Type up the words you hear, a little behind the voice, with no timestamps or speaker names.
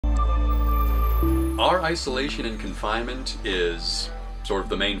Our isolation and confinement is sort of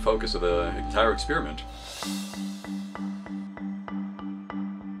the main focus of the entire experiment.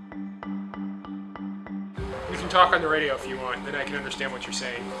 We can talk on the radio if you want, then I can understand what you're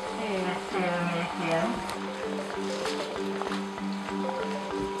saying.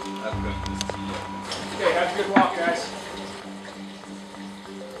 Okay, have a good walk, guys.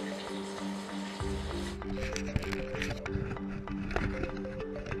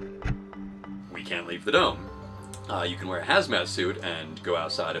 We can't leave the dome. You can wear a hazmat suit and go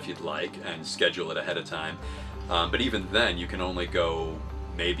outside if you'd like and schedule it ahead of time. But even then, you can only go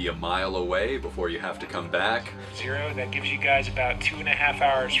maybe a mile away before you have to come back. Zero, that gives you guys about 2.5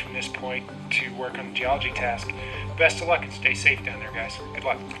 hours from this point to work on the geology task. Best of luck and stay safe down there, guys. Good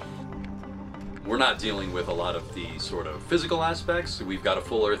luck. We're not dealing with a lot of the sort of physical aspects. We've got a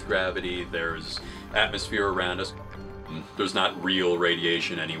full Earth gravity, there's atmosphere around us, there's not real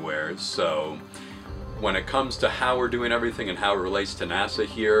radiation anywhere, so when it comes to how we're doing everything and how it relates to NASA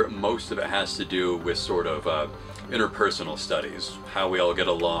here, most of it has to do with sort of interpersonal studies, how we all get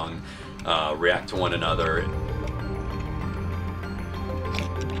along, react to one another.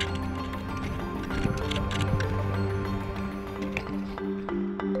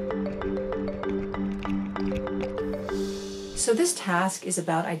 So this task is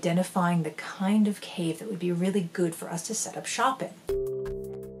about identifying the kind of cave that would be really good for us to set up shop in.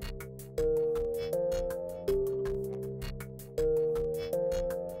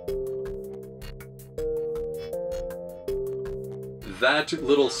 That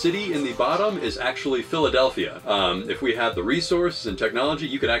little city in the bottom is actually Philadelphia. If we had the resources and technology,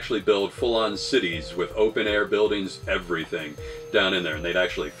 you could actually build full-on cities with open-air buildings, everything down in there, and they'd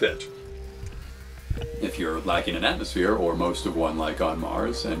actually fit. If you're lacking an atmosphere, or most of one like on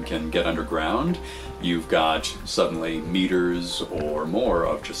Mars, and can get underground, you've got suddenly meters or more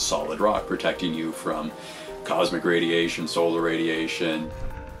of just solid rock protecting you from cosmic radiation, solar radiation.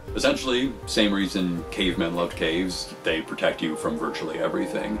 Essentially, same reason cavemen loved caves, they protect you from virtually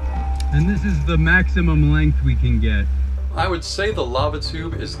everything. And this is the maximum length we can get. I would say the lava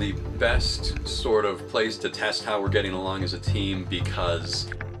tube is the best sort of place to test how we're getting along as a team, because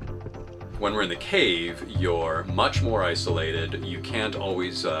when we're in the cave, you're much more isolated. You can't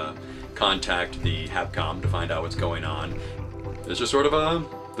always contact the HAPCOM to find out what's going on. It's just sort of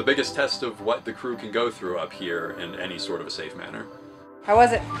the biggest test of what the crew can go through up here in any sort of a safe manner. How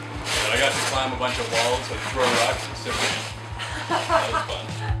was it? I got to climb a bunch of walls and throw rocks and stuff. That was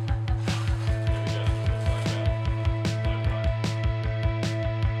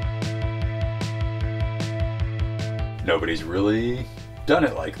fun. Nobody's really done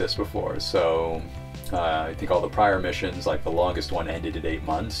it like this before, so I think all the prior missions, like the longest one ended at 8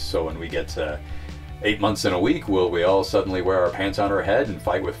 months, so when we get to 8 months in a week, will we all suddenly wear our pants on our head and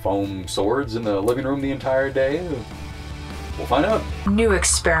fight with foam swords in the living room the entire day? We'll find out. New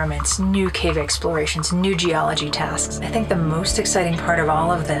experiments, new cave explorations, new geology tasks. I think the most exciting part of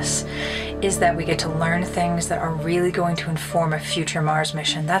all of this is that we get to learn things that are really going to inform a future Mars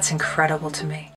mission. That's incredible to me.